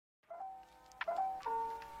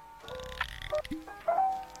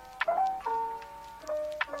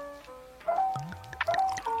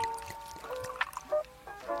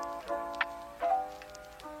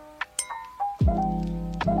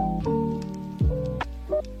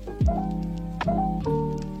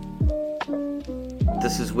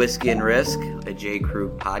This is Whiskey and Risk, a J.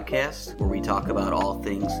 Krug podcast where we talk about all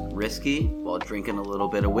things risky while drinking a little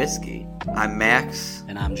bit of whiskey. I'm Max.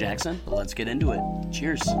 And I'm Jackson. Let's get into it.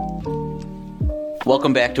 Cheers.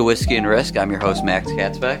 Welcome back to Whiskey and Risk. I'm your host, Max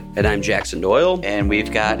Katzbeck. And I'm Jackson Doyle. And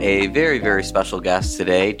we've got a very, very special guest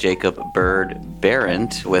today, Jacob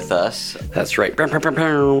Behrendt, with us. That's right.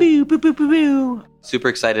 Super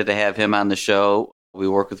excited to have him on the show. We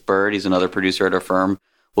work with Bird. He's another producer at our firm.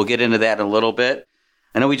 We'll get into that in a little bit.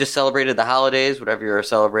 I know we just celebrated the holidays, whatever you're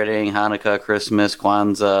celebrating, Hanukkah, Christmas,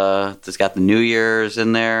 Kwanzaa. It's got the New Year's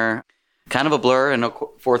in there. Kind of a blur. I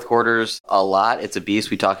know fourth quarter's a lot. It's a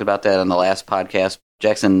beast. We talked about that on the last podcast.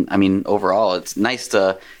 Jackson, I mean, overall, it's nice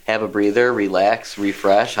to have a breather, relax,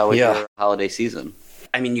 refresh. How was your holiday season?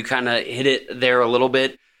 I mean, you kind of hit it there a little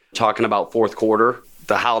bit, talking about fourth quarter.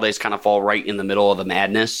 The holidays kind of fall right in the middle of the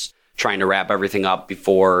madness, trying to wrap everything up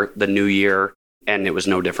before the new year, and it was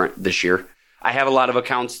no different this year. I have a lot of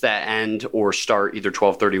accounts that end or start either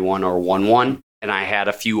 12/31 or 1/1, and I had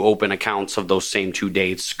a few open accounts of those same two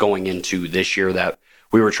dates going into this year that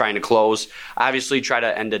we were trying to close. Obviously, try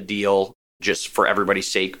to end a deal just for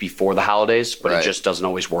everybody's sake before the holidays, but It just doesn't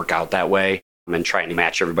always work out that way. And trying to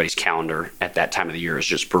match everybody's calendar at that time of the year is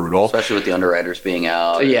just brutal. Especially with the underwriters being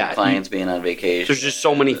out, and clients being on vacation. There's just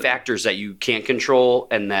so many factors that you can't control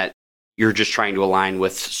and that you're just trying to align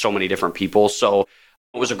with so many different people. So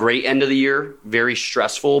it was a great end of the year, very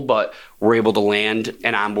stressful, but we're able to land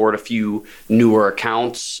and onboard a few newer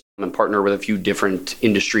accounts and partner with a few different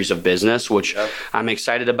industries of business, which I'm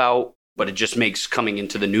excited about. But it just makes coming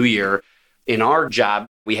into the new year, in our job,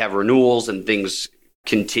 we have renewals and things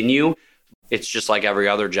continue. It's just like every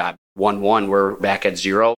other job. 1/1, we're back at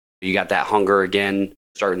zero. You got that hunger again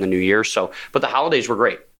starting the new year. So, but the holidays were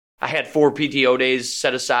great. I had 4 PTO days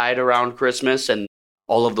set aside around Christmas, and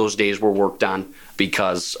all of those days were worked on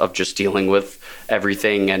because of just dealing with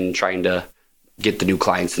everything and trying to get the new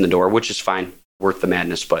clients in the door, which is fine. Worth the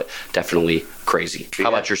madness, but definitely crazy. How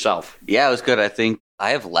about yourself? Yeah, it was good. I think I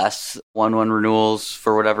have less 1/1 renewals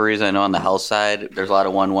for whatever reason. I know on the health side, there's a lot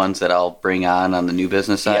of 1/1s that I'll bring on the new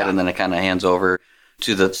business side, and then it kind of hands over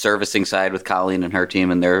to the servicing side with Colleen and her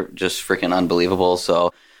team, and they're just freaking unbelievable.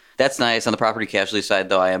 So that's nice. On the property casualty side,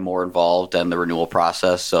 though, I am more involved in the renewal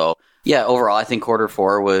process. So yeah, overall, I think quarter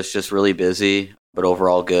 4 was just really busy, but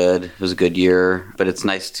overall good. It was a good year, but it's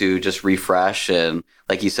nice to just refresh. And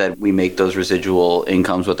like you said, we make those residual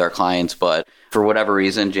incomes with our clients, but for whatever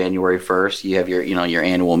reason, January 1st, you have your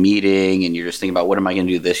annual meeting and you're just thinking about what am I going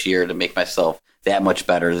to do this year to make myself that much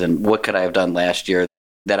better than what could I have done last year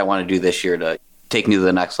that I want to do this year to take me to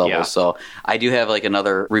the next level. Yeah. So I do have like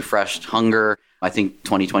another refreshed hunger. I think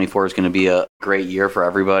 2024 is going to be a great year for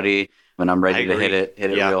everybody. And I'm ready to hit it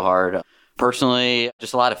real hard. Personally,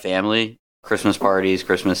 just a lot of family, Christmas parties,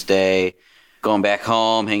 Christmas Day, going back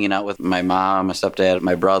home, hanging out with my mom, my stepdad,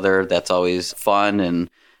 my brother. That's always fun and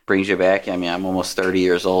brings you back. I mean, I'm almost 30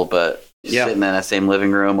 years old, but sitting in that same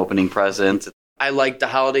living room, opening presents. I like the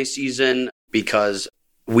holiday season because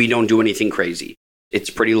we don't do anything crazy.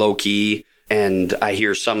 It's pretty low key. And I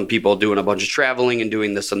hear some people doing a bunch of traveling and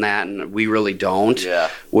doing this and that, and we really don't,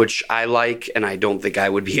 which I like, and I don't think I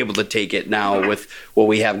would be able to take it now with what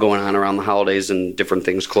we have going on around the holidays and different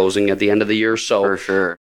things closing at the end of the year. So for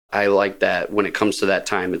sure, I like that when it comes to that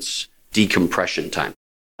time, it's decompression time.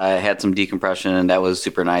 I had some decompression, and that was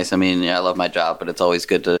super nice. I mean, I love my job, but it's always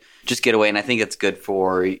good to just get away, and I think it's good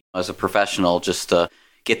for, as a professional, just to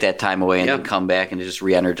get that time away and then come back and it just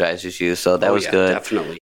re-energizes you. So that was good.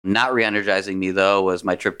 Definitely. Not re-energizing me, though, was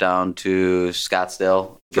my trip down to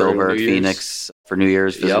Scottsdale, Gilbert, Phoenix for New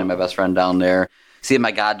Year's, visiting my best friend down there. Seeing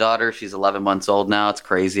my goddaughter, she's 11 months old now. It's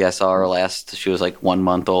crazy. I saw her last, she was like 1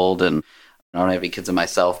 month old, and I don't have any kids of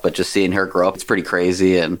myself, but just seeing her grow up, it's pretty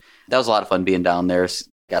crazy. And that was a lot of fun being down there.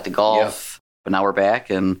 Got to golf, but now we're back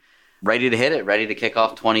and ready to hit it, ready to kick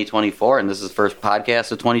off 2024. And this is the first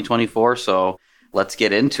podcast of 2024, so let's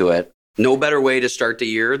get into it. No better way to start the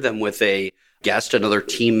year than with a guest, another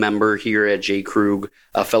team member here at J. Krug,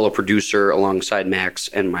 a fellow producer alongside Max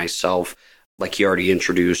and myself, like he already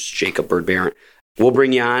introduced, Jacob Behrendt. We'll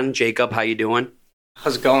bring you on. Jacob, how you doing?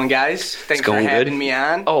 How's it going, guys? Thanks for having me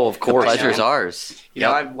on. Oh, of course. The pleasure's ours. You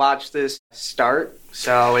know, I've watched this start,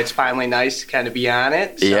 so it's finally nice to kind of be on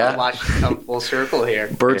it. So I watched it come full circle here.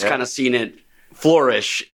 Bird's kind of seen it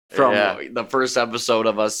flourish from the first episode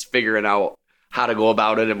of us figuring out how to go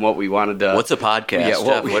about it and what we wanted to... What's a podcast,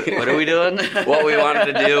 Jeff? What are we doing? What we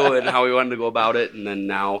wanted to do and how we wanted to go about it. And then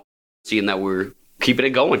now seeing that we're keeping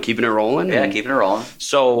it going, keeping it rolling. Yeah, keeping it rolling.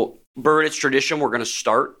 So, Bird, it's tradition. We're going to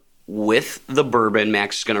start with the bourbon.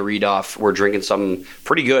 Max is going to read off. We're drinking something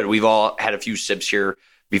pretty good. We've all had a few sips here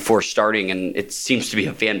before starting, and it seems to be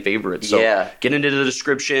a fan favorite. So get into the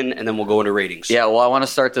description, and then we'll go into ratings. Yeah, well, I want to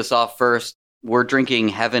start this off first. We're drinking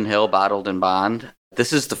Heaven Hill Bottled in Bond.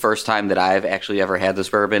 This is the first time that I've actually ever had this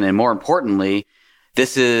bourbon, and more importantly,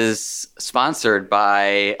 this is sponsored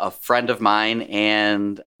by a friend of mine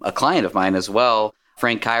and a client of mine as well,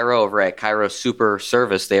 Frank Cairo over at Cairo Super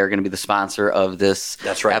Service. They are going to be the sponsor of this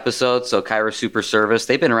episode. So Cairo Super Service,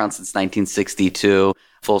 they've been around since 1962,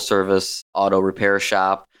 full service auto repair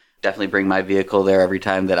shop. Definitely bring my vehicle there every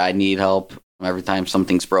time that I need help, every time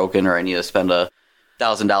something's broken or I need to spend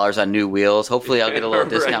 $1,000 on new wheels. Hopefully I'll get a little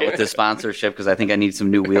discount with this sponsorship because I think I need some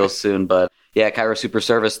new wheels soon. But yeah, Cairo Super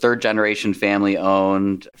Service, third generation family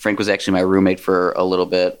owned. Frank was actually my roommate for a little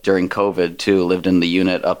bit during COVID too, lived in the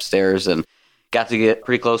unit upstairs and got to get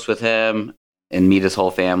pretty close with him and meet his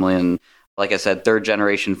whole family. And like I said, third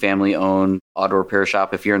generation family owned auto repair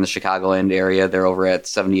shop. If you're in the Chicagoland area, they're over at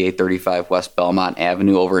 7835 West Belmont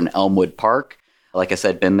Avenue over in Elmwood Park. Like I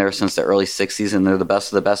said, been there since the early 60s, and they're the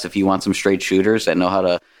best of the best if you want some straight shooters that know how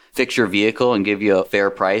to fix your vehicle and give you a fair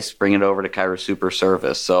price. Bring it over to Cairo Super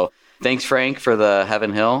Service. So thanks, Frank, for the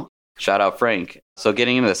Heaven Hill. Shout out, Frank. So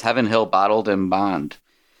getting into this Heaven Hill Bottled in Bond.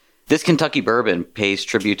 This Kentucky bourbon pays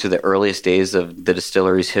tribute to the earliest days of the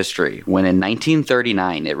distillery's history, when in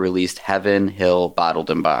 1939 it released Heaven Hill Bottled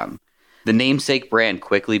in Bond. The namesake brand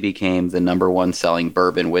quickly became the number one selling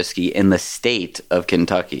bourbon whiskey in the state of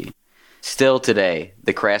Kentucky. Still today,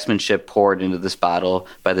 the craftsmanship poured into this bottle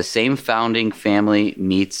by the same founding family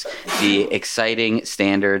meets the exciting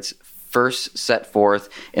standards first set forth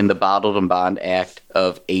in the Bottled in Bond Act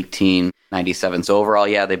of 1897. So overall,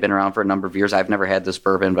 yeah, they've been around for a number of years. I've never had this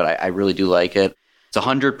bourbon, but I really do like it. It's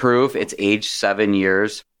 100 proof. It's aged 7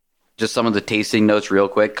 years. Just some of the tasting notes real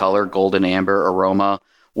quick. Color, golden amber, aroma,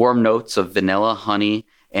 warm notes of vanilla, honey,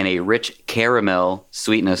 and a rich caramel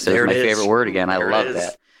sweetness. There's my favorite word again. I love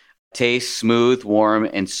that. Taste smooth, warm,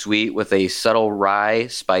 and sweet with a subtle rye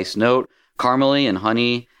spice note. Caramely and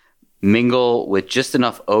honey mingle with just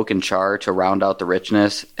enough oak and char to round out the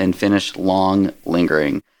richness and finish long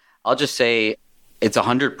lingering. I'll just say it's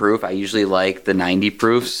 100 proof. I usually like the 90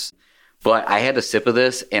 proofs, but I had a sip of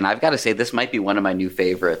this, and I've got to say this might be one of my new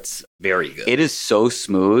favorites. Very good. It is so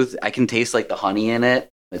smooth. I can taste like the honey in it.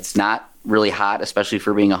 It's not really hot, especially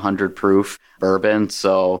for being 100 proof bourbon.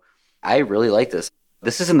 So I really like this.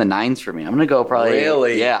 This is in the 9s for me. I'm going to go probably.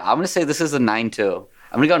 Really? Yeah, I'm going to say this is a 9.2.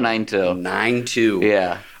 I'm going to go 9.2. 9.2.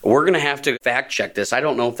 Yeah. We're going to have to fact check this. I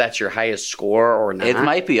don't know if that's your highest score or not. It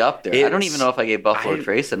might be up there. I don't even know if I gave Buffalo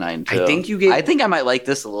Trace a 9.2. I think I might like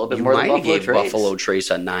this a little bit more than Buffalo Trace. You might have gave Buffalo Trace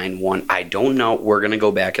a 9.1. I don't know. We're going to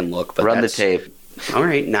go back and look. But run the tape. All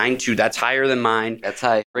right, 9.2. That's higher than mine. That's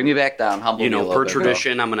high. Bring me back down. Humble me a little per bit,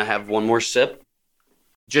 tradition, I'm going to have one more sip.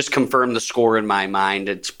 Just confirm the score in my mind.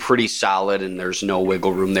 It's pretty solid, and there's no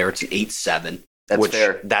wiggle room there. It's an 8.7. That's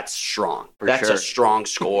fair. That's strong. That's a strong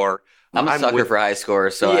score. I'm a sucker for high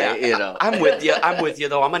scores, so yeah, I'm with you. I'm with you,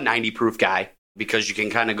 though. I'm a 90 proof guy because you can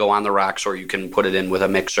kind of go on the rocks, or you can put it in with a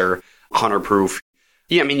mixer, 100 proof.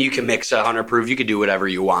 Yeah, I mean, you can mix 100 proof. You can do whatever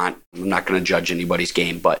you want. I'm not going to judge anybody's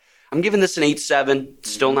game, but I'm giving this an 8.7.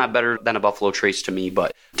 Still not better than a Buffalo Trace to me,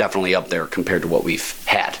 but definitely up there compared to what we've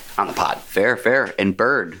had on the pod. Fair. And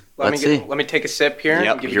Bird. Let me take a sip here.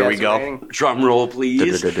 Yep, here we go. Drum roll,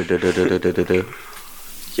 please.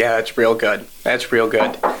 Yeah, that's real good.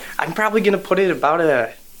 I'm probably going to put it about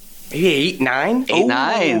maybe 8.9.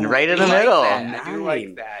 8.9, right in the middle. I do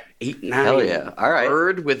like that. 8.9. Hell yeah. All right.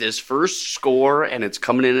 Bird with his first score, and it's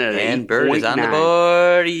coming in at 8.9. And Bird is on the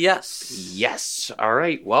board. Yes. All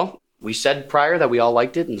right. Well, we said prior that we all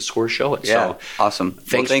liked it, and the scores show it. Yeah. So awesome.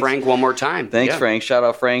 Thanks, Frank, one more time. Thanks, Frank. Shout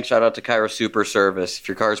out, Frank. Shout out to Cairo Super Service. If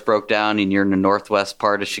your car's broke down and you're in the northwest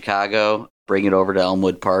part of Chicago, bring it over to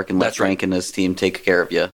Elmwood Park and let Frank and his team take care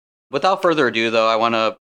of you. Without further ado, though, I want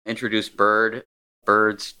to introduce Bird.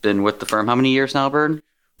 Bird's been with the firm how many years now, Bird?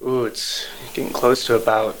 Ooh, it's getting close to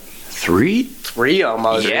about 3? 3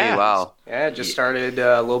 almost. Yeah. Wow. Yeah, just started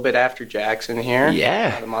a little bit after Jackson here.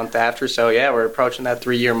 Yeah. A month after. So, yeah, we're approaching that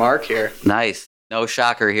 3-year mark here. Nice. No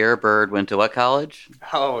shocker here. Bird went to what college?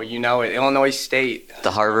 Oh, you know it. Illinois State.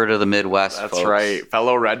 The Harvard of the Midwest, That's folks. right.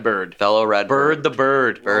 Fellow Redbird. Bird the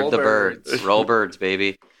Bird. Roll the birds. Birds. Roll birds,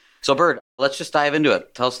 baby. So, Bird, let's just dive into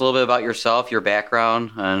it. Tell us a little bit about yourself, your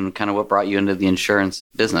background, and kind of what brought you into the insurance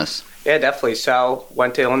business. Yeah, definitely. So,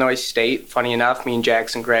 went to Illinois State. Funny enough, me and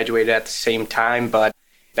Jackson graduated at the same time, but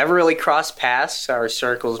never really crossed paths. Our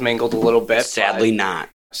circles mingled a little bit. Sadly not.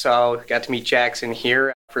 So, got to meet Jackson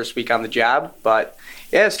here first week on the job. But,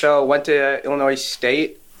 yeah, so went to Illinois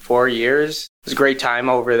State 4 years. It was a great time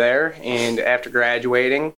over there. And after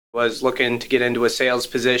graduating, Was looking to get into a sales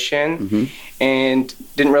position and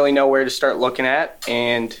didn't really know where to start looking at,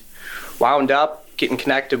 and wound up getting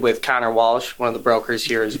connected with Connor Walsh, one of the brokers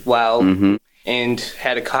here as well, and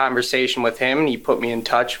had a conversation with him, and he put me in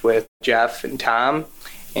touch with Jeff and Tom.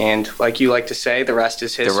 And like you like to say, the rest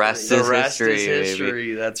is history. The rest is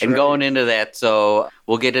history. That's and right. going into that, so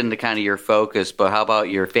we'll get into kind of your focus, but how about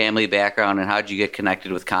your family background and how did you get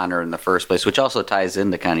connected with Connor in the first place, which also ties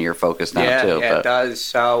into kind of your focus now, too. Yeah, it does.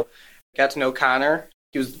 So got to know Connor.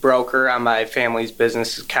 He was the broker on my family's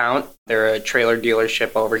business account. They're a trailer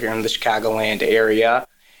dealership over here in the Chicagoland area.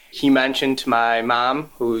 He mentioned to my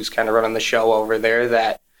mom, who's kind of running the show over there,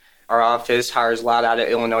 that our office hires a lot out of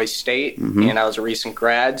Illinois State, and I was a recent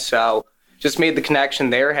grad, so just made the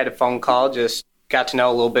connection there, had a phone call, just got to know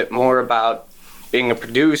a little bit more about being a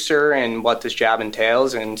producer and what this job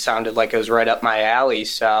entails, and sounded like it was right up my alley,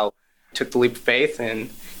 so took the leap of faith and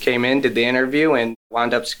came in, did the interview, and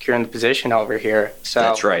wound up securing the position over here. So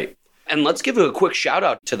that's right. And let's give a quick shout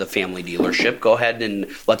out to the family dealership. Go ahead and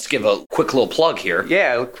let's give a quick little plug here.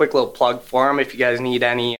 Yeah, a quick little plug for them. If you guys need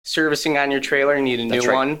any servicing on your trailer, you need a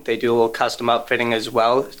new one, they do a little custom upfitting as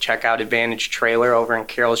well. Check out Advantage Trailer over in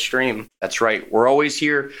Carroll Stream. That's right. We're always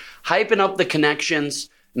here hyping up the connections,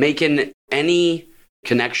 making any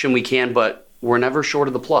connection we can, but we're never short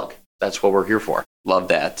of the plug. That's what we're here for. Love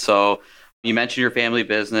that. So you mentioned your family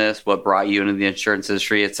business, what brought you into the insurance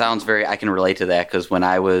industry. It sounds I can relate to that because when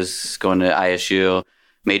I was going to ISU,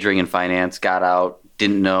 majoring in finance, got out,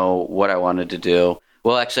 didn't know what I wanted to do.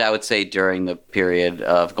 Well, actually, I would say during the period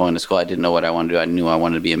of going to school, I didn't know what I wanted to do. I knew I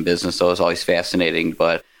wanted to be in business, so it was always fascinating,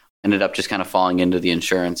 but ended up just kind of falling into the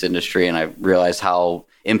insurance industry, and I realized how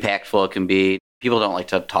impactful it can be. People don't like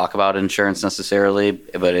to talk about insurance necessarily,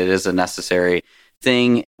 but it is a necessary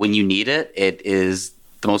thing. When you need it, it is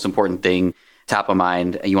the most important thing, top of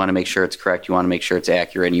mind. You want to make sure it's correct. You want to make sure it's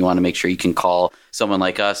accurate. And you want to make sure you can call someone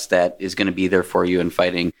like us that is going to be there for you and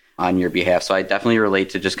fighting on your behalf. So I definitely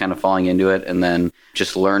relate to just kind of falling into it and then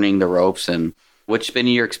just learning the ropes. And what's been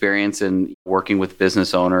your experience in working with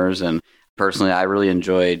business owners? And personally, I really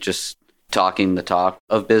enjoy just talking the talk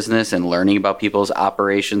of business and learning about people's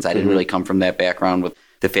operations. I didn't really come from that background with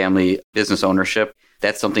the family business ownership.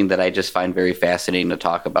 That's something that I just find very fascinating to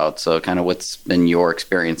talk about. So kind of what's been your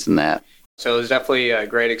experience in that? So it was definitely a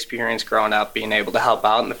great experience growing up, being able to help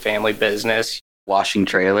out in the family business. Washing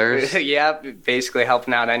trailers? Yeah, basically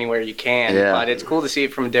helping out anywhere you can. Yeah. But it's cool to see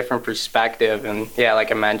it from a different perspective. And yeah,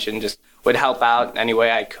 like I mentioned, just would help out any way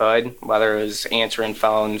I could, whether it was answering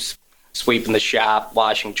phones, sweeping the shop,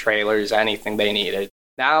 washing trailers, anything they needed.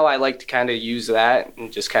 Now I like to kind of use that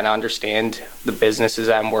and just kind of understand the businesses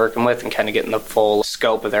I'm working with and kind of getting the full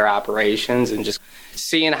scope of their operations and just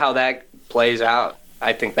seeing how that plays out.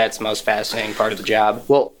 I think that's the most fascinating part of the job.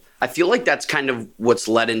 Well, I feel like that's kind of what's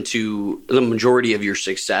led into the majority of your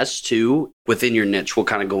success, too, within your niche. We'll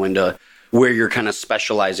kind of go into where you're kind of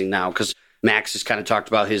specializing now, because Max has kind of talked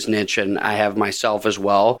about his niche, and I have myself as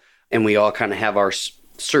well, and we all kind of have our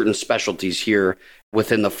certain specialties here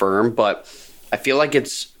within the firm, but I feel like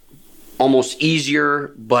it's almost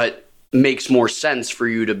easier, but makes more sense for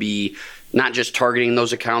you to be not just targeting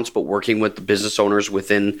those accounts, but working with the business owners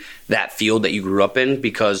within that field that you grew up in,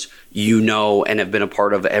 because you know and have been a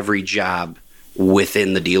part of every job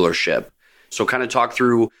within the dealership. So kind of talk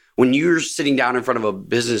through when you're sitting down in front of a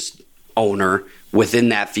business owner within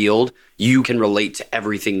that field, you can relate to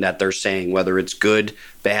everything that they're saying, whether it's good,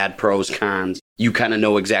 bad, pros, cons. You kind of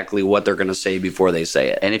know exactly what they're going to say before they say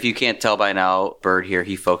it. And if you can't tell by now, Bert here,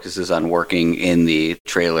 he focuses on working in the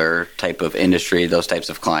trailer type of industry, those types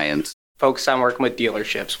of clients. Focus on working with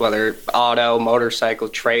dealerships, whether auto, motorcycle,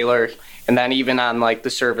 trailer, and then even on like the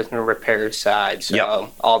service and repair side.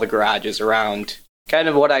 So all the garages around. Kind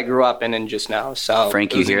of what I grew up in and just now. So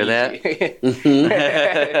Frank, you hear that?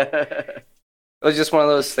 It was just one of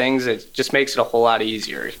those things that just makes it a whole lot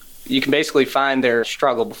easier. You can basically find their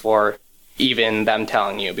struggle before even them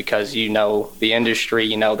telling you, because you know the industry,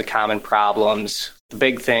 you know the common problems. The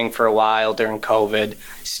big thing for a while during COVID,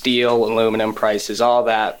 steel, aluminum prices, all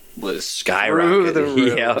that was skyrocketed. Through the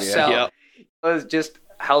roof. Yeah. So it was just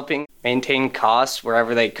helping maintain costs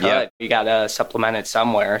wherever they could. Yeah. You got to supplement it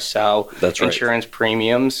somewhere. So that's right. Insurance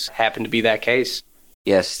premiums happen to be that case.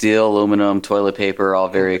 Yeah, steel, aluminum, toilet paper, all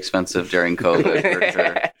very expensive during COVID, for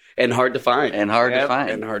sure. And hard to find. Hard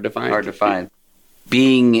to find.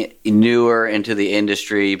 Being newer into the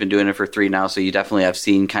industry, you've been doing it for 3 now, so you definitely have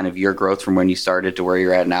seen kind of your growth from when you started to where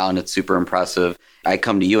you're at now, and it's super impressive. I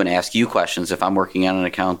come to you and ask you questions if I'm working on an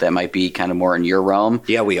account that might be kind of more in your realm.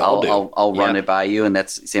 Yeah, we all do. I'll run it by you, and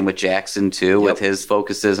that's same with Jackson too, with his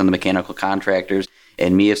focuses on the mechanical contractors.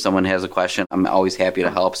 And me, if someone has a question, I'm always happy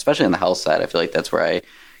to help, especially on the health side. I feel like that's where I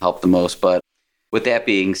help the most. But with that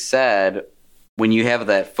being said, when you have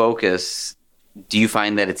that focus, do you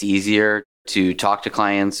find that it's easier to talk to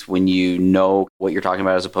clients when you know what you're talking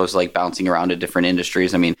about as opposed to like bouncing around to different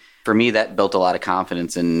industries? I mean, for me, that built a lot of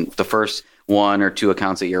confidence in the first 1 or 2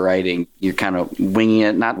 accounts that you're writing. You're kind of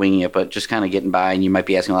not winging it, but just kind of getting by, and you might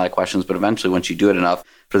be asking a lot of questions. But eventually, once you do it enough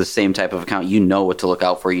for the same type of account, you know what to look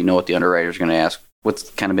out for. You know what the underwriter's going to ask. What's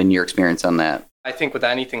kind of been your experience on that? I think with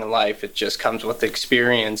anything in life, it just comes with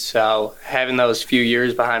experience. So having those few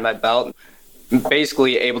years behind my belt, I'm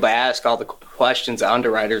basically able to ask all the questions the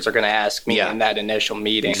underwriters are going to ask me in that initial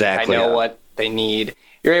meeting. Exactly. I know what they need.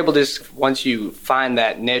 You're able to just, once you find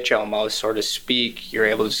that niche almost, so to speak, you're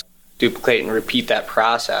able to just duplicate and repeat that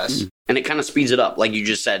process. And it kind of speeds it up. Like you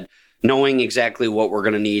just said, knowing exactly what we're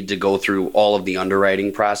going to need to go through all of the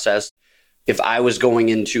underwriting process. If I was going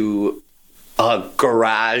into a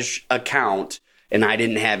garage account and I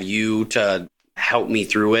didn't have you to help me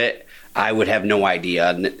through it, I would have no idea.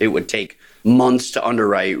 And it would take months to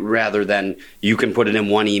underwrite rather than you can put it in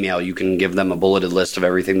one email. You can give them a bulleted list of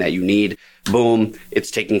everything that you need. Boom, it's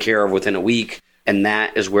taken care of within a week. And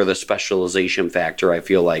that is where the specialization factor, I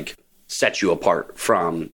feel like, sets you apart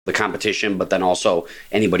from the competition, but then also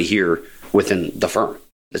anybody here within the firm.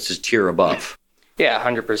 This is tier above. Yeah,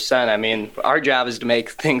 100%. I mean, our job is to make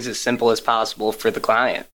things as simple as possible for the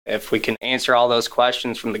client. If we can answer all those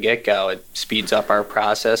questions from the get-go, it speeds up our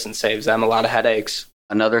process and saves them a lot of headaches.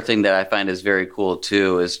 Another thing that I find is very cool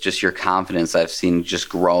too is just your confidence. I've seen just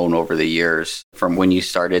grown over the years from when you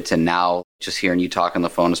started to now, just hearing you talk on the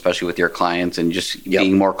phone, especially with your clients, and just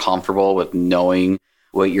being more comfortable with knowing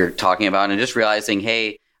what you're talking about and just realizing,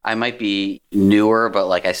 hey, I might be newer, but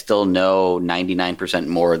like I still know 99%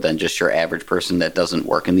 more than just your average person that doesn't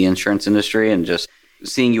work in the insurance industry. And just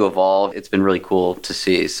seeing you evolve, it's been really cool to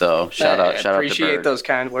see. So shout out to Bird. Appreciate those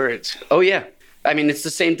kind words. Oh, yeah. I mean, it's the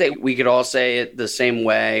same thing. We could all say it the same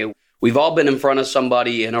way. We've all been in front of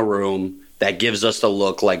somebody in a room that gives us the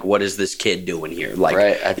look like, what is this kid doing here? Like,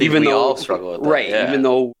 right. I think we all struggle with that. Right. Yeah. Even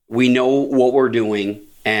though we know what we're doing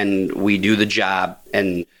and we do the job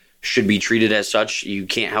and should be treated as such, you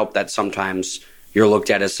can't help that sometimes you're looked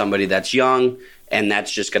at as somebody that's young, and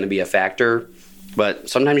that's just going to be a factor. But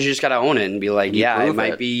sometimes you just got to own it and be like, yeah, I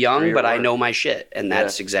might be young, but I know my shit. And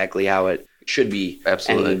that's exactly how it should be.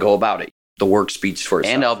 Absolutely. And go about it. The work speaks for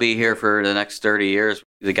itself. And I'll be here for the next 30 years.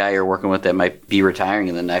 The guy you're working with that might be retiring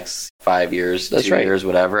in the next 5 years, 2 years,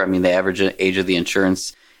 whatever. I mean, the average age of the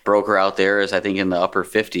insurance broker out there is, I think, in the upper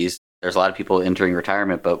 50s. There's a lot of people entering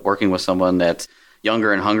retirement, but working with someone that's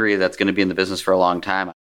younger and hungry, that's going to be in the business for a long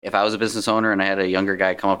time. If I was a business owner and I had a younger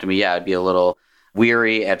guy come up to me, I'd be a little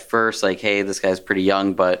weary at first, like, hey, this guy's pretty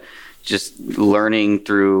young, but just learning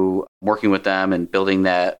through working with them and building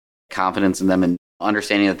that confidence in them and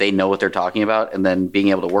understanding that they know what they're talking about, and then being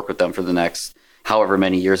able to work with them for the next however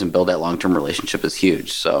many years and build that long-term relationship is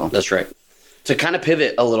huge. So that's right. To kind of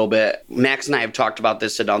pivot a little bit, Max and I have talked about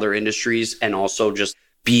this in other industries and also just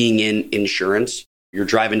being in insurance. You're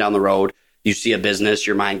driving down the road, you see a business,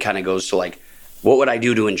 your mind kind of goes to like, what would I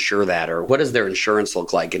do to insure that? Or what does their insurance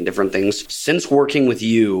look like and different things? Since working with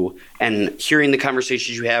you and hearing the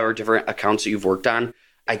conversations you have or different accounts that you've worked on,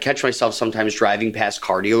 I catch myself sometimes driving past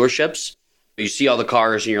car dealerships. You see all the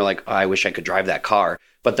cars and you're like, oh, I wish I could drive that car.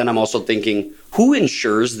 But then I'm also thinking, who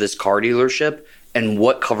insures this car dealership and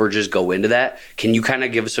what coverages go into that? Can you kind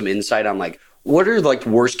of give some insight on like, what are like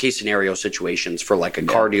worst case scenario situations for like a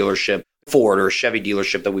car dealership, Ford or Chevy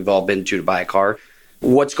dealership that we've all been to buy a car?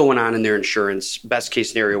 What's going on in their insurance, best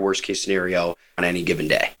case scenario, worst case scenario on any given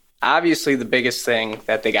day? Obviously, the biggest thing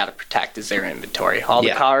that they got to protect is their inventory. All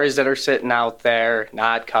the cars that are sitting out there,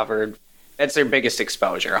 not covered, that's their biggest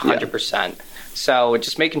exposure, 100%. Yeah. So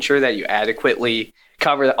just making sure that you adequately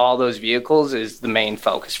cover all those vehicles is the main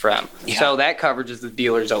focus for them. Yeah. So that coverage is the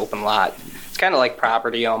dealer's open lot. It's kind of like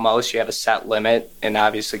property almost. You have a set limit, and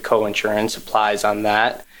obviously co-insurance applies on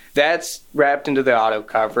that. That's wrapped into the auto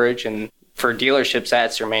coverage, and for dealerships,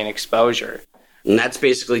 that's their main exposure. And that's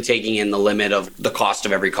basically taking in the limit of the cost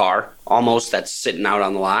of every car, almost, that's sitting out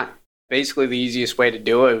on the lot. Basically, the easiest way to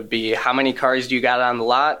do it would be how many cars do you got on the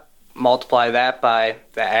lot? Multiply that by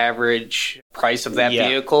the average price of that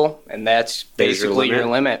vehicle, and that's basically your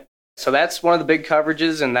limit. So that's one of the big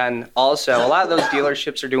coverages. And then also, a lot of those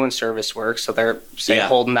dealerships are doing service work, so they're, say,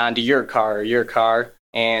 holding on to your car.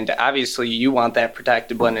 And obviously, you want that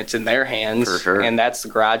protected when it's in their hands. For sure. And that's the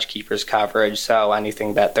garage keeper's coverage. So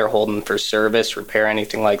anything that they're holding for service, repair,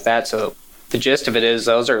 anything like that. So the gist of it is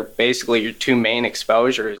those are basically your two main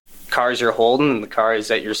exposures. Cars you're holding and the cars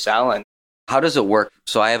that you're selling. How does it work?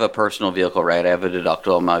 So I have a personal vehicle, right? I have a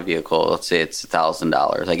deductible on my vehicle. Let's say it's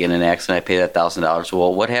 $1,000. I get in an accident, I pay that $1,000.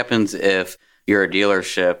 Well, what happens if you're a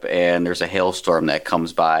dealership and there's a hailstorm that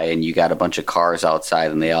comes by and you got a bunch of cars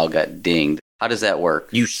outside and they all got dinged? How does that work?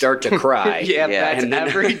 You start to cry. Yeah, that's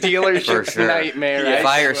every dealership's nightmare. Yeah.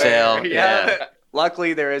 Fire sale. Yeah.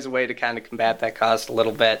 Luckily, there is a way to kind of combat that cost a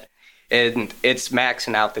little bit, and it's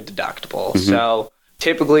maxing out the deductible. So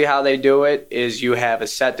typically how they do it is you have a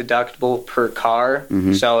set deductible per car.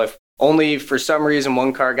 So if only for some reason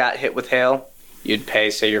one car got hit with hail, you'd pay,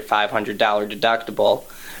 say, your $500 deductible.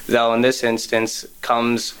 Though in this instance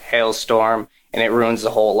comes hailstorm and it ruins the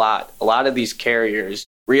whole lot. A lot of these carriers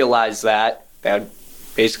realize that would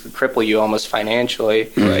basically cripple you almost financially.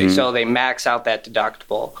 So they max out that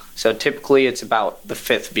deductible. So typically it's about the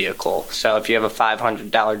fifth vehicle. So if you have a $500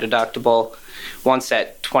 deductible, once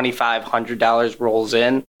that $2,500 rolls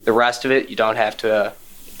in, the rest of it you don't have to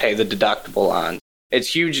pay the deductible on.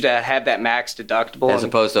 It's huge to have that max deductible. As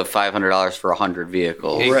opposed to $500 for 100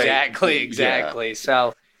 vehicles. Exactly. Yeah.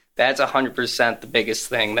 So that's 100% the biggest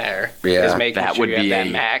thing there. Is making that sure would you have be that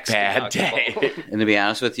a max bad deductible. day. And to be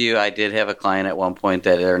honest with you, I did have a client at one point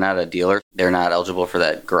that they're not a dealer. They're not eligible for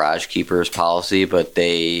that garage keepers policy, but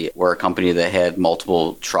they were a company that had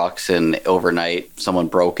multiple trucks, and overnight someone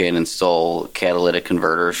broke in and stole catalytic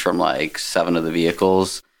converters from like 7 of the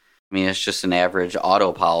vehicles. I mean, it's just an average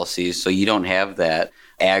auto policy, so you don't have that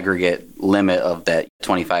aggregate limit of that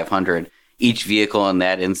 $2,500. Each vehicle in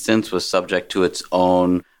that instance was subject to its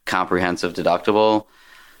own comprehensive deductible.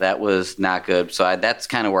 That was not good. So that's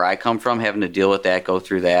kind of where I come from, having to deal with that, go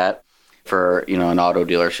through that. For, an auto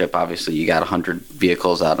dealership, obviously you got 100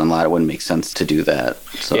 vehicles out on lot. It wouldn't make sense to do that.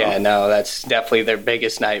 So. Yeah, no, that's definitely their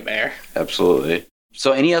biggest nightmare. Absolutely.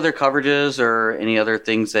 So any other coverages or any other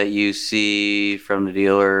things that you see from the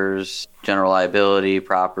dealers? General liability,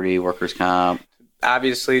 property, workers' comp?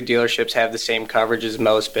 Obviously, dealerships have the same coverage as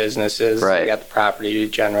most businesses. Right. They got the property,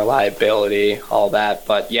 general liability, all that.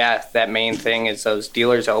 But yeah, that main thing is those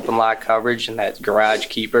dealers open lot coverage and that garage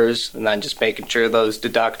keepers, and then just making sure those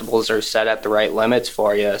deductibles are set at the right limits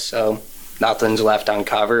for you. So nothing's left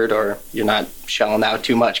uncovered, or you're not shelling out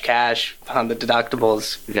too much cash on the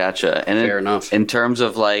deductibles. Gotcha. And Fair enough. In terms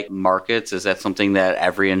of like markets, is that something that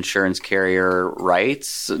every insurance carrier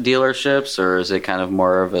writes, dealerships, or is it kind of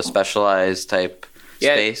more of a specialized type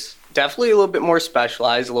space? Definitely a little bit more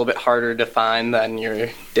specialized, a little bit harder to find than your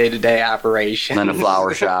day-to-day operation. Than a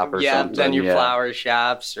flower shop or something. Than your flower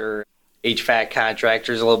shops or HVAC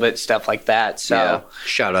contractors, a little bit stuff like that. So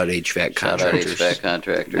Shout out HVAC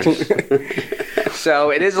contractors. So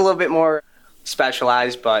it is a little bit more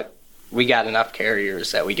specialized, but we got enough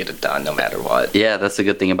carriers that we get it done no matter what. Yeah, that's the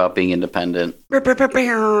good thing about being independent. We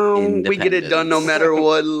get it done no matter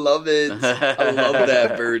what. Love it. I love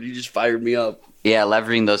that, Bird. You just fired me up. Yeah,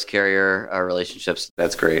 leveraging those carrier relationships,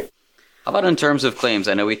 that's great. How about in terms of claims?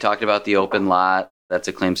 I know we talked about the open lot. That's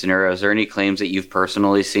a claim scenario. Is there any claims that you've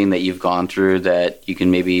personally seen that you've gone through that you can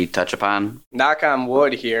maybe touch upon? Knock on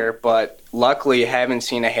wood here, but luckily haven't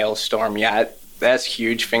seen a hailstorm yet. That's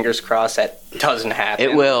huge. Fingers crossed that doesn't happen.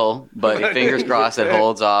 It will, but fingers crossed it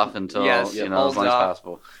holds off until, as long as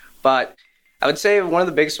possible. But I would say one of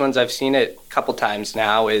the biggest ones I've seen it a couple times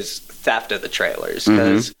now is theft of the trailers,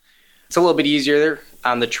 because it's a little bit easier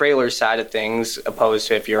on the trailer side of things opposed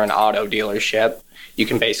to if you're an auto dealership. You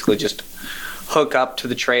can basically just hook up to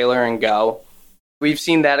the trailer and go. We've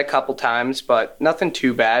seen that a couple times, but nothing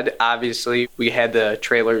too bad. Obviously, we had the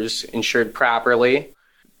trailers insured properly,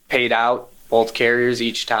 paid out both carriers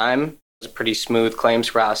each time. It was a pretty smooth claims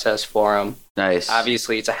process for them. Nice.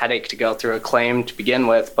 Obviously, it's a headache to go through a claim to begin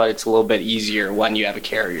with, but it's a little bit easier when you have a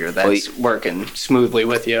carrier that's working smoothly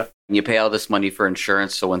with you. You pay all this money for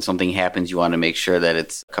insurance, so when something happens, you want to make sure that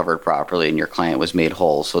it's covered properly and your client was made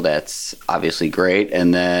whole. So that's obviously great.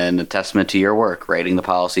 And then a testament to your work, writing the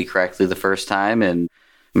policy correctly the first time. And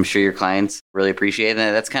I'm sure your clients really appreciate it.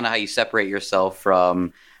 And that's kind of how you separate yourself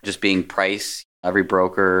from just being price. Every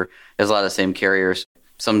broker has a lot of the same carriers.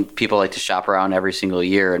 Some people like to shop around every single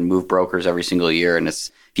year and move brokers every single year. And if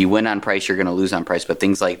you win on price, you're going to lose on price. But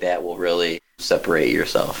things like that will really separate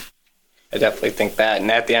yourself. I definitely think that. And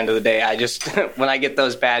at the end of the day, I just, when I get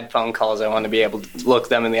those bad phone calls, I want to be able to look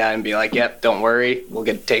them in the eye and be like, yep, don't worry. We'll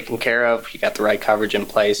get it taken care of. You got the right coverage in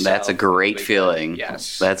place. That's a great feeling.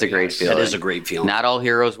 Yes. That's a great feeling. That is a great feeling. Not all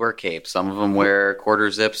heroes wear capes. Some of them wear quarter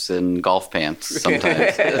zips and golf pants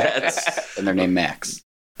sometimes. And they're named Max.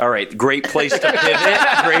 All right. Great place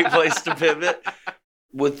to pivot.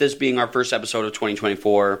 With this being our first episode of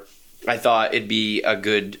 2024, I thought it'd be a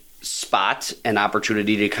good spot and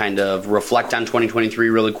opportunity to kind of reflect on 2023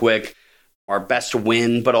 really quick. our best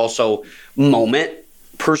win, but also moment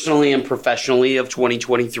personally and professionally of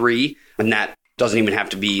 2023. And that doesn't even have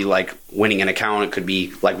to be like winning an account. It could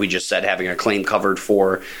be, like we just said, having a claim covered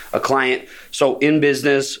for a client. So in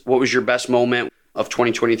business, what was your best moment of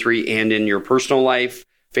 2023 and in your personal life?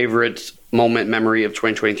 Favorite moment, memory of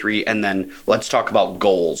 2023? And then let's talk about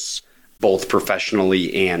goals, both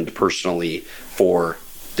professionally and personally for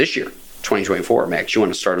this year, 2024. Max, you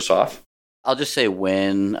want to start us off? I'll just say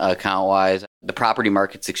win account-wise. The property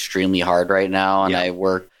market's extremely hard right now, and I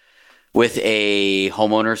work with a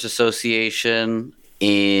homeowners association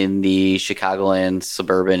in the Chicagoland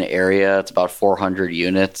suburban area. It's about 400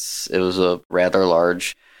 units. It was a rather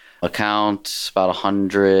large account, about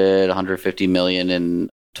 150 million in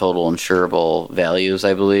total insurable values,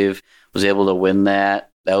 I believe. Was able to win that.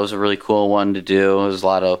 That was a really cool one to do. It was a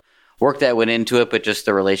lot of work that went into it, but just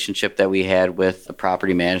the relationship that we had with the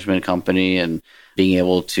property management company and being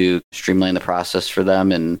able to streamline the process for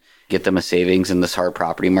them and get them a savings in this hard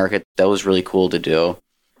property market. That was really cool to do.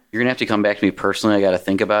 You're going to have to come back to me personally. I got to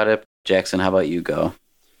think about it. Jackson, how about you go?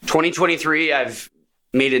 2023, I've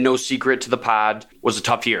made it no secret to the pod, was a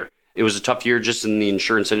tough year. It was a tough year just in the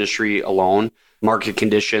insurance industry alone, market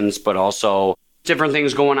conditions, but also different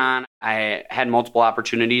things going on. I had multiple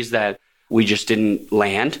opportunities that we just didn't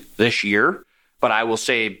land this year. But I will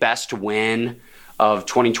say best win of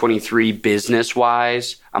 2023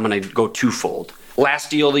 business-wise, I'm going to go twofold. Last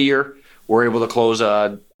deal of the year, we're able to close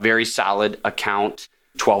a very solid account,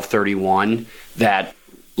 12/31, that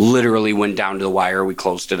literally went down to the wire. We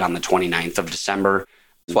closed it on the 29th of December.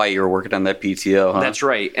 That's why you were working on that PTO, huh? That's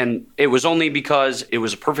right. And it was only because it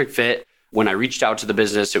was a perfect fit. When I reached out to the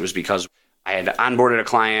business, it was because I had onboarded a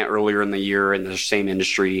client earlier in the year in the same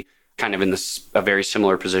industry, kind of in a very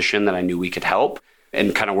similar position that I knew we could help.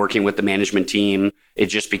 And kind of working with the management team, it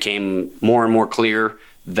just became more and more clear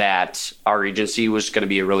that our agency was going to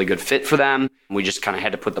be a really good fit for them. We just kind of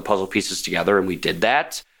had to put the puzzle pieces together, and we did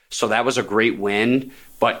that. So that was a great win.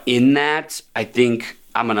 But in that, I think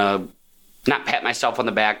I'm going to not pat myself on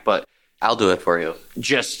the back, but I'll do it for you.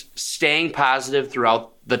 Just staying positive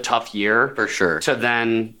throughout the tough year. For sure. To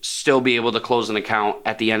then still be able to close an account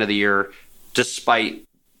at the end of the year, despite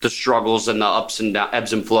the struggles and the ups and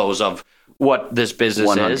ebbs and flows of what this business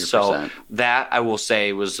 100%. is. So that, I will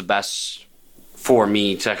say, was the best for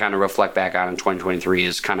me to kind of reflect back on in 2023,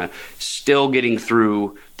 is kind of still getting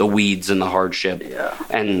through the weeds and the hardship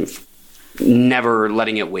and never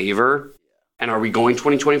letting it waver. And are we going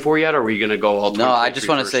 2024 yet? Or are we going to go all 2023? No, I just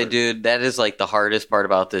want to say, dude, that is like the hardest part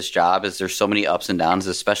about this job is there's so many ups and downs,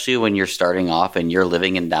 especially when you're starting off and you're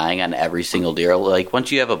living and dying on every single deal. Like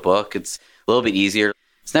once you have a book, it's a little bit easier.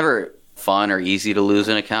 It's never fun or easy to lose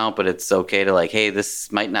an account, but it's okay to like, hey,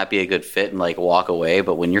 this might not be a good fit and like walk away.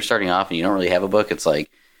 But when you're starting off and you don't really have a book, it's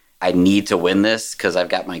like, I need to win this because I've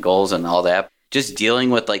got my goals and all that. Just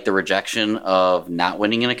dealing with like the rejection of not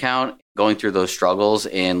winning an account, going through those struggles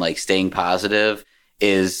and like staying positive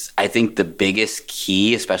is, I think, the biggest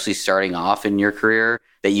key, especially starting off in your career,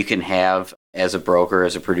 that you can have as a broker,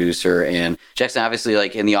 as a producer. And Jackson, obviously,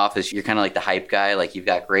 like in the office, you're kind of like the hype guy. Like you've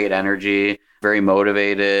got great energy, very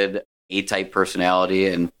motivated, A-type personality.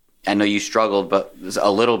 And I know you struggled, but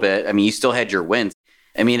a little bit. I mean, you still had your wins.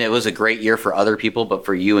 I mean, it was a great year for other people, but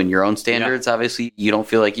for you and your own standards, obviously, you don't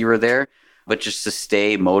feel like you were there. But just to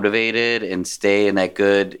stay motivated and stay in that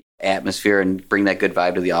good atmosphere and bring that good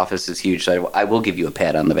vibe to the office is huge. So I will give you a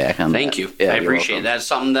pat on the back on that. Thank you. Yeah, I appreciate it. That's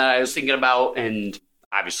something that I was thinking about. And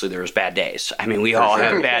obviously there's bad days. I mean, we all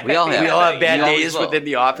have bad days within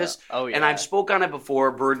the office. Yeah. Oh, yeah. And I've spoke on it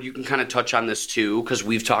before. Bird, you can kind of touch on this too, because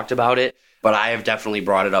we've talked about it. But I have definitely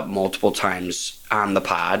brought it up multiple times on the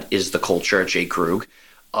pod, is the culture at J. Krug.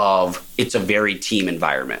 It's a very team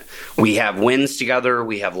environment. We have wins together,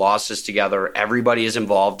 we have losses together. Everybody is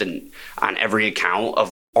involved on every account of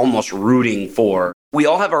almost rooting for. We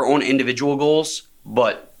all have our own individual goals,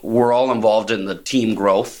 but we're all involved in the team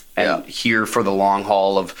growth and here for the long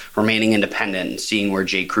haul of remaining independent and seeing where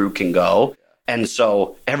J. Krug can go. And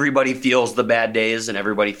so everybody feels the bad days and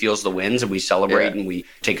everybody feels the wins, and we celebrate and we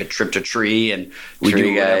take a trip to Tree and we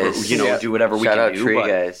do whatever, do whatever we can do. Shout out Tree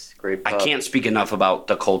guys. Great pub. I can't speak enough about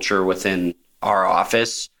the culture within our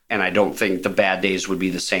office, and I don't think the bad days would be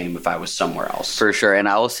the same if I was somewhere else. For sure. And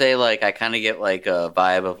I will say, like, I kind of get like a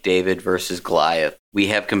vibe of David versus Goliath. We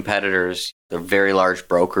have competitors, they're very large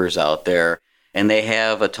brokers out there, and they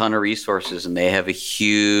have a ton of resources and they have a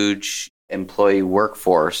huge employee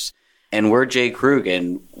workforce. And we're J. Krug,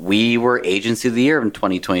 and we were Agency of the Year in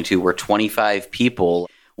 2022. We're 25 people.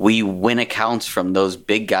 We win accounts from those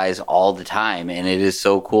big guys all the time. And it is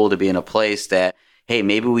so cool to be in a place that, hey,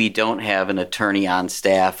 maybe we don't have an attorney on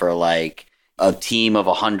staff or like a team of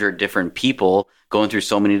 100 different people going through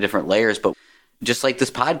so many different layers. But just like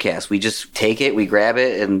this podcast, we just take it, we grab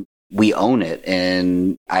it, and we own it.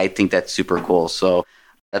 And I think that's super cool. So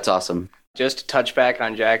that's awesome. Just to touch back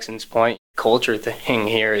on Jackson's point, culture thing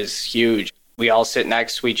here is huge. We all sit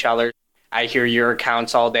next to each other. I hear your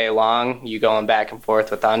accounts all day long, you going back and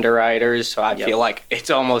forth with underwriters, so I feel like it's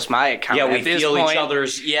almost my account. Yeah, we feel each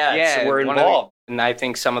other's, so we're involved. And I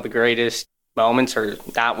think some of the greatest moments are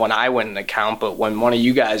not when I win an account, but when one of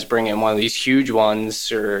you guys bring in one of these huge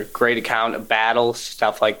ones or great account, a battle,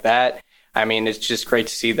 stuff like that. I mean, it's just great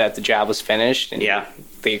to see that the job was finished and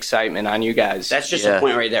the excitement on you guys. That's just a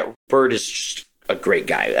point right there. Bird is just a great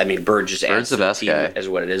guy. I mean, Bird just adds the to best the team guy. as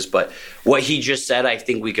what it is. But what he just said, I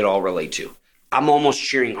think we could all relate to. I'm almost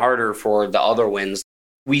cheering harder for the other wins.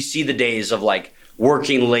 We see the days of like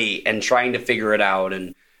working late and trying to figure it out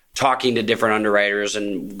and talking to different underwriters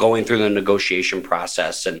and going through the negotiation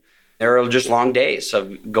process. And there are just long days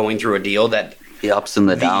of going through a deal that the ups and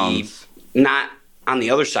the downs. Not on the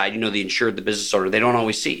other side, the insured, the business owner, they don't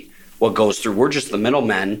always see what goes through. We're just the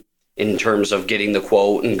middlemen in terms of getting the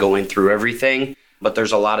quote and going through everything. But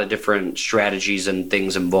there's a lot of different strategies and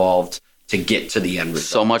things involved to get to the end result.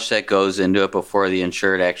 So much that goes into it before the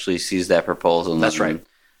insured actually sees that proposal. That's right.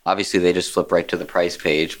 Obviously, they just flip right to the price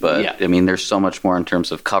page. But, I mean, there's so much more in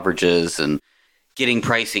terms of coverages and getting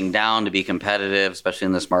pricing down to be competitive, especially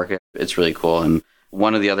in this market. It's really cool. And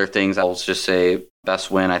one of the other things I'll just say,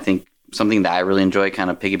 best win, I think something that I really enjoy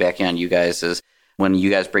kind of piggybacking on you guys is when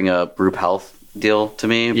you guys bring a group health deal to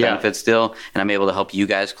me, benefits deal, and I'm able to help you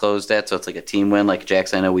guys close that. So it's like a team win. Like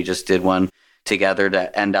Jackson, I know we just did one together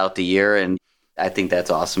to end out the year. And I think that's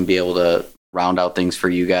awesome, be able to round out things for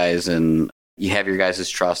you guys. And you have your guys'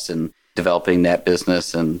 trust in developing that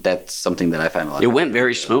business. And that's something that I find a lot. It went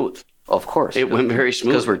very smooth. Of course. It went very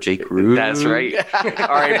smooth. Because we're Jake Krug. That's right. All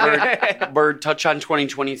right, Bird, touch on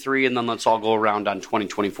 2023, and then let's all go around on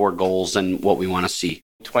 2024 goals and what we want to see.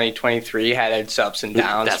 2023 had its ups and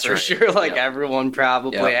downs. That's for right. sure, like everyone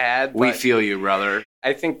probably had. We feel you, brother.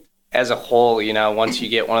 I think as a whole, once you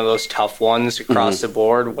get one of those tough ones across the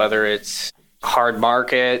board, whether it's hard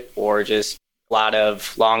market or just a lot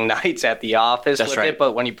of long nights at the office it,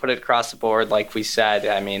 but when you put it across the board, like we said,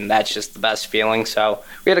 I mean, that's just the best feeling. So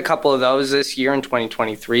we had a couple of those this year in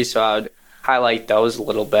 2023, so I would highlight those a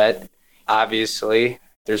little bit. Obviously,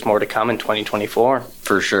 there's more to come in 2024.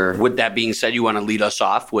 For sure. With that being said, you want to lead us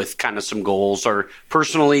off with kind of some goals, or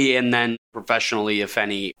personally and then professionally, if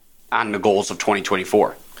any, on the goals of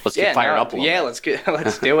 2024. Let's get fired up a little bit.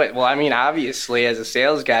 Let's do it. Well, I mean, obviously, as a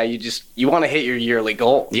sales guy, you want to hit your yearly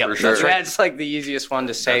goal. Yeah, for sure. That's like the easiest one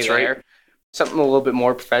to say there. Right. Something a little bit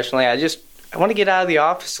more professionally. I want to get out of the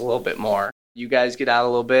office a little bit more. You guys get out a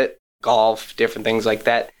little bit, golf, different things like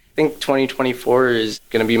that. I think 2024 is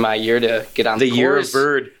going to be my year to get on the course. The year of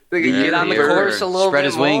Bird. Get on the course a little Spread bit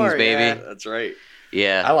his wings, more, baby. Yeah. That's right.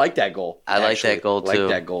 Yeah. I like that goal. I like that goal,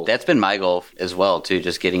 too. That's been my goal as well, too,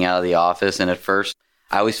 just getting out of the office. And at first,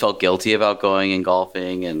 I always felt guilty about going and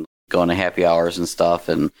golfing and going to happy hours and stuff.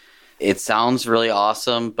 And it sounds really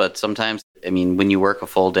awesome, but sometimes, I mean, when you work a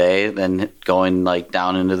full day, then going like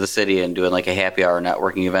down into the city and doing like a happy hour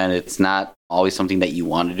networking event, it's not always something that you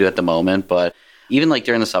want to do at the moment. But even like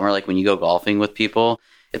during the summer, like when you go golfing with people,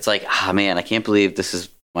 it's like, man, I can't believe this is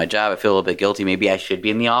my job. I feel a little bit guilty. Maybe I should be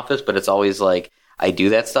in the office, but it's always like I do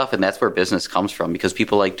that stuff. And that's where business comes from, because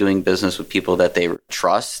people like doing business with people that they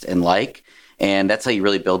trust and like. And that's how you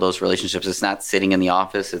really build those relationships. It's not sitting in the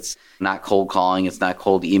office. It's not cold calling. It's not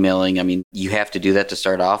cold emailing. I mean, you have to do that to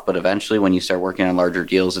start off. But eventually, when you start working on larger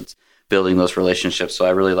deals, it's building those relationships. So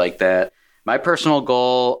I really like that. My personal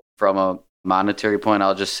goal from a monetary point,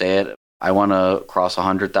 I'll just say it. I want to cross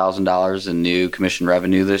 $100,000 in new commission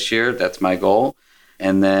revenue this year. That's my goal.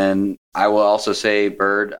 And then I will also say,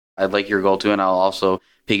 Bird, I'd like your goal too. And I'll also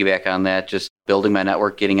piggyback on that, just building my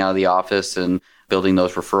network, getting out of the office and building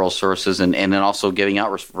those referral sources, and then also giving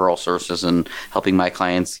out referral sources and helping my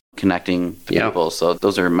clients connecting to people. So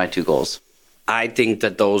those are my two goals. I think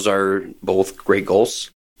that those are both great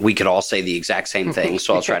goals. We could all say the exact same thing,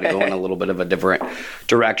 so I'll try to go in a little bit of a different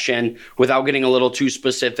direction without getting a little too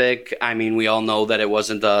specific. I mean, we all know that it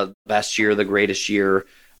wasn't the best year, the greatest year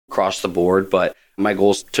across the board, but my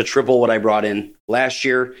goal is to triple what I brought in last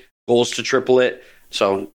year. Goals to triple it.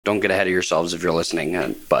 So don't get ahead of yourselves if you're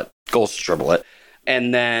listening, but goals to triple it.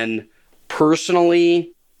 And then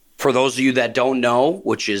personally, for those of you that don't know,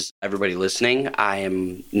 which is everybody listening, I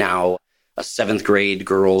am now a 7th grade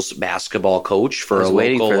girls basketball coach for a local.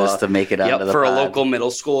 Waiting for this to make it out of the for pod. a local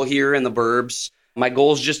middle school here in the burbs. My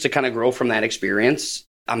goal is just to kind of grow from that experience.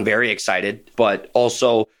 I'm very excited, but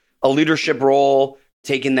also a leadership role,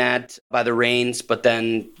 taking that by the reins, but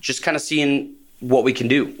then just kind of seeing what we can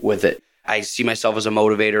do with it. I see myself as a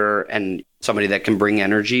motivator and somebody that can bring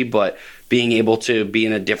energy, but being able to be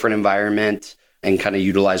in a different environment and kind of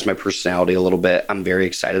utilize my personality a little bit, I'm very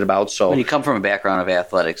excited about. So when you come from a background of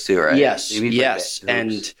athletics too, right? Yes, yes.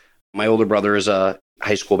 And my older brother is a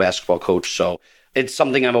high school basketball coach, so it's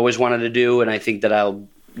something I've always wanted to do, and I think that I'll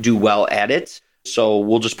do well at it. So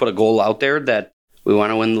we'll just put a goal out there that we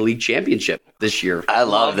want to win the league championship this year. I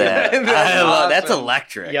love that. That's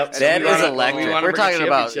electric. Yep. That is electric. We're talking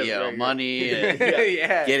about right money and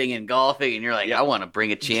getting in golfing, and you're like, Yep. I want to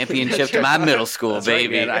bring a championship to my middle school,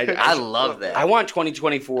 baby. Right, man. I love that. I want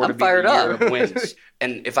 2024 to be the year of wins.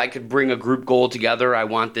 And if I could bring a group goal together, I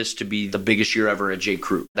want this to be the biggest year ever at J.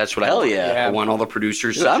 Krug. That's what I want. Yeah. I want all the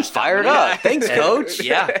producers. Dude, I'm fired up. Thanks, Coach.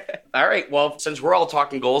 Yeah. All right. Well, since we're all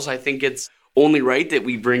talking goals, I think it's only right that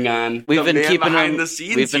we bring on We've been keeping behind them, the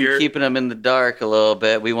scenes We've been here. keeping them in the dark a little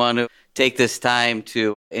bit. We want to take this time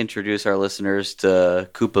to introduce our listeners to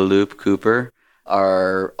Koopa Loop Cooper,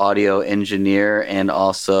 our audio engineer and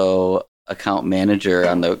also account manager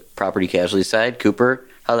on the property casualty side. Cooper,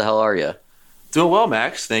 how the hell are you? Doing well,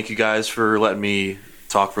 Max. Thank you guys for letting me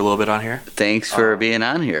talk for a little bit on here. Thanks for being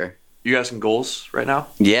on here. You guys some goals right now?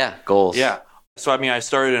 Yeah, goals. Yeah. So, I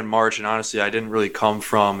started in March, and honestly, I didn't really come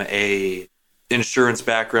from a insurance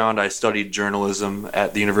background. I studied journalism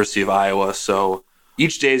at the University of Iowa. So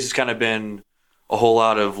each day has just kind of been a whole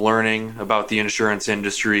lot of learning about the insurance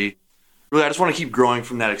industry. Really, I just want to keep growing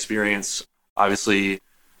from that experience. Obviously,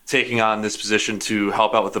 taking on this position to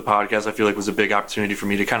help out with the podcast, I feel like was a big opportunity for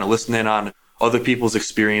me to kind of listen in on other people's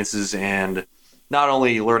experiences and not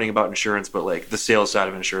only learning about insurance, but like the sales side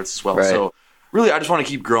of insurance as well. Right. So really, I just want to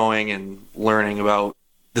keep growing and learning about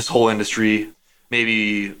this whole industry,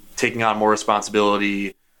 maybe taking on more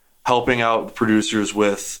responsibility, helping out producers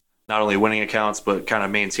with not only winning accounts, but kind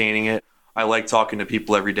of maintaining it. I like talking to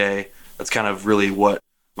people every day. That's kind of really what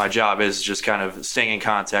my job is, just kind of staying in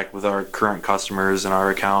contact with our current customers and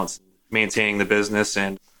our accounts, maintaining the business.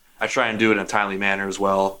 And I try and do it in a timely manner as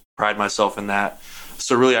well. Pride myself in that.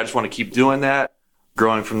 So really, I just want to keep doing that,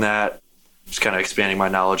 growing from that, just kind of expanding my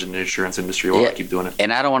knowledge in the insurance industry while I keep doing it.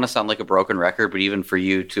 And I don't want to sound like a broken record, but even for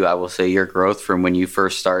you too, I will say your growth from when you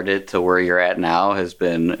first started to where you're at now has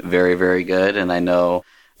been very, very good. And I know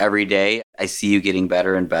every day I see you getting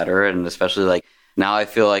better and better. And especially like now I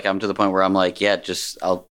feel like I'm to the point where I'm like,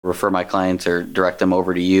 I'll refer my clients or direct them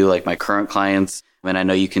over to you, like my current clients. And I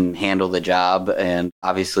know you can handle the job, and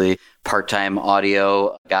obviously part-time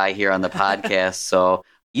audio guy here on the podcast. So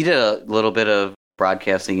you did a little bit of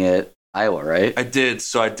broadcasting at Iowa, right? I did.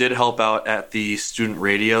 So I did help out at the Student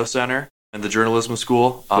Radio Center and the journalism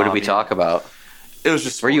school. What did we talk about? It was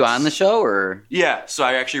just... Were you on the show or? Yeah. So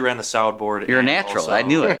I actually ran the soundboard. You're a natural. Also, I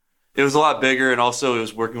knew it. It was a lot bigger, and also it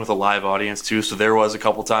was working with a live audience too. So there was a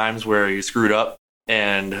couple times where you screwed up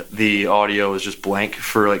and the audio was just blank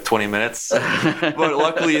for like 20 minutes. But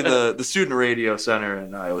luckily the Student Radio Center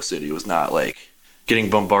in Iowa City was not like getting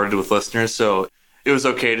bombarded with listeners. So it was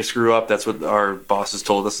okay to screw up. That's what our bosses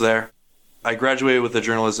told us there. I graduated with a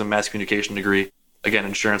journalism mass communication degree. Again,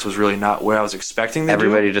 insurance was really not what I was expecting to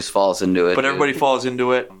Everybody do. just falls into it. But everybody falls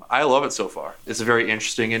into it. I love it so far. It's a very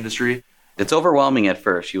interesting industry. It's overwhelming at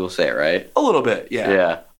first, you will say, right? A little bit, yeah.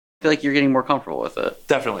 Yeah. I feel like you're getting more comfortable with it.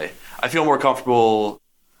 Definitely. I feel more comfortable,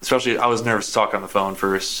 especially I was nervous to talk on the phone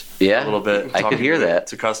first. Yeah. A little bit. I could hear that.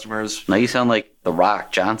 To customers. Now you sound like The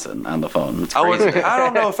Rock Johnson on the phone. It's crazy. I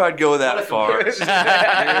don't know if I'd go that far.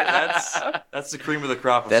 That's the cream of the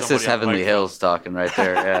crop. Of That's somebody just on the Heavenly microphone. Hills talking right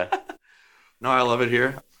there, yeah. No, I love it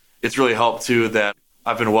here. It's really helped, too, that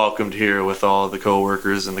I've been welcomed here with all the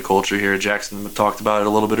coworkers and the culture here. Jackson talked about it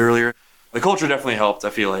a little bit earlier. The culture definitely helped. I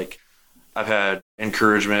feel like I've had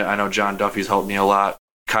encouragement. I know John Duffy's helped me a lot.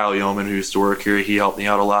 Kyle Yeoman, who used to work here, he helped me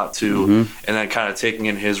out a lot, too. Mm-hmm. And then kind of taking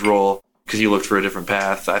in his role, because he looked for a different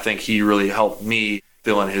path, I think he really helped me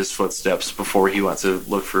fill in his footsteps before he went to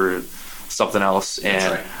look for something else.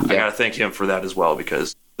 And I got to thank him for that as well,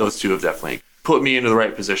 because those two have definitely put me into the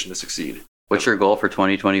right position to succeed. What's your goal for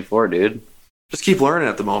 2024, dude? Just keep learning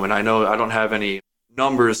at the moment. I know I don't have any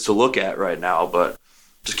numbers to look at right now, but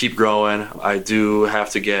just keep growing. I do have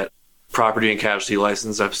to get property and casualty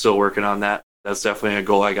license. I'm still working on that. That's definitely a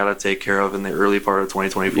goal I got to take care of in the early part of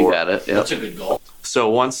 2024. You got it. Yep. That's a good goal. So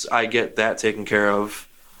once I get that taken care of,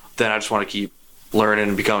 then I just want to keep learning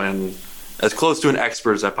and becoming as close to an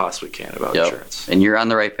expert as I possibly can about insurance. And you're on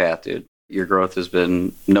the right path, dude. Your growth has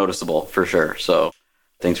been noticeable for sure. So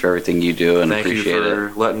thanks for everything you do, and Thank appreciate you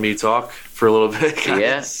for letting me talk for a little bit, guys.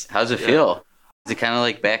 Yes. How's it feel? Is it kind of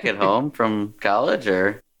like back at home from college,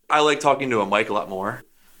 or? I like talking to a mic a lot more.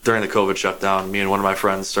 during the COVID shutdown, me and one of my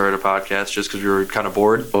friends started a podcast just because we were kind of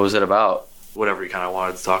bored. What was it about? Whatever we kind of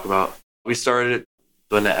wanted to talk about. We started it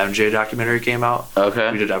when the MJ documentary came out.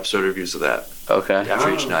 Okay. We did episode reviews of that Okay.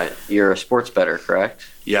 after each night. You're a sports bettor, correct?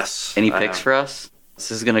 Yes. Any I picks am. for us?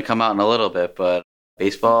 This is going to come out in a little bit, but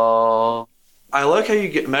baseball. I like how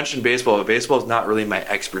you mentioned baseball, but baseball is not really my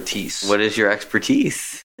expertise. What is your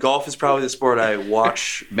expertise? Golf is probably the sport I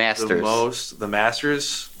watch Masters. the most. The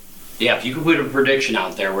Masters. Yeah, if you could put a prediction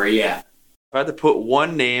out there, where you at? If I had to put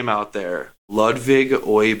one name out there, Ludwig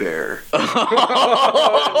Oyber.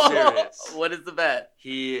 I'm serious. What is the bet?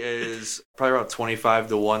 He is probably around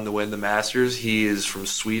 25-1 to win the Masters. He is from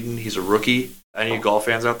Sweden. He's a rookie. Any golf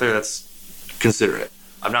fans out there, consider it.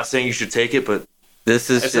 I'm not saying you should take it, but This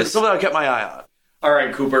is it's just something I kept my eye on. All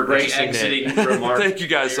right, Cooper, great Interesting exiting name. remark. Thank you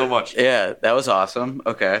guys so much. yeah, that was awesome.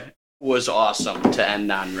 Okay. Was awesome to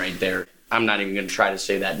end on right there. I'm not even going to try to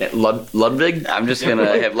say that. Ludwig? I'm just going to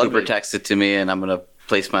have Cooper Ludwig. text it to me, and I'm going to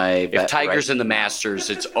place my bet If Tiger's right. in the Masters,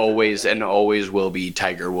 it's always and always will be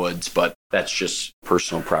Tiger Woods, but that's just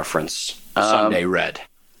personal preference. Sunday red.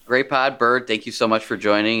 Great pod, Bird. Thank you so much for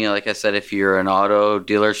joining. Like I said, if you're an auto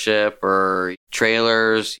dealership or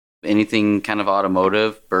trailers, anything kind of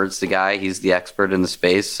automotive, Bird's the guy. He's the expert in the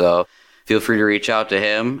space, so feel free to reach out to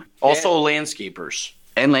him. Also landscapers.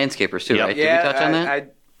 And landscapers, too, Yep. right? Did we touch on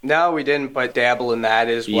that? No, we didn't, but dabble in that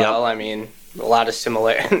as well. I mean, a lot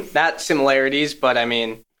of not similarities, but I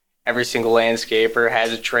mean, every single landscaper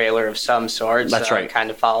has a trailer of some sort. That's so right. It kind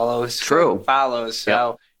of follows. True. Follows.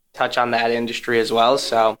 So touch on that industry as well.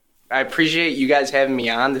 So I appreciate you guys having me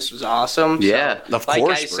on. This was awesome. Yeah, of Like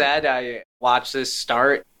course. I Bert. said, I watched this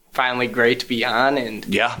start. Finally, great to be on, and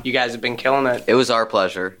you guys have been killing it. It was our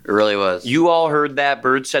pleasure. It really was. You all heard that.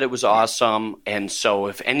 Bird said it was awesome. And so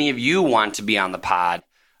if any of you want to be on the pod,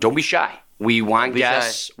 don't be shy. We want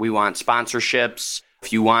guests. We want sponsorships.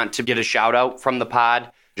 If you want to get a shout out from the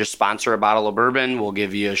pod, just sponsor a bottle of bourbon. We'll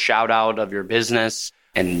give you a shout out of your business,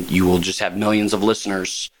 and you will just have millions of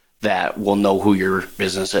listeners that will know who your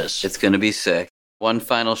business is. It's going to be sick. One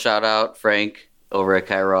final shout out, Frank, over at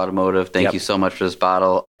Cairo Automotive. Thank you so much for this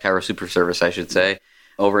bottle. Cairo Super Service, I should say.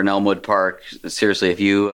 Over in Elmwood Park. Seriously, if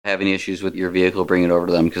you have any issues with your vehicle, bring it over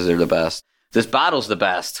to them because they're the best. This bottle's the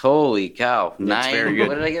best. Holy cow. very good.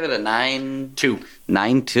 What did I give it? A 9.2. 2.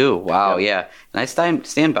 9.2. Wow, yeah. And I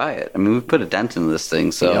stand by it. I mean, we've put a dent into this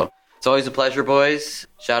thing, so it's always a pleasure, boys.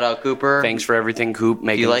 Shout out, Cooper. Thanks for everything, Coop.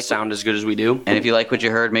 Making it sound as good as we do. And if you like what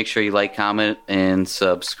you heard, make sure you like, comment, and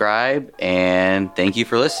subscribe. And thank you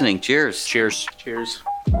for listening. Cheers. Cheers. Cheers.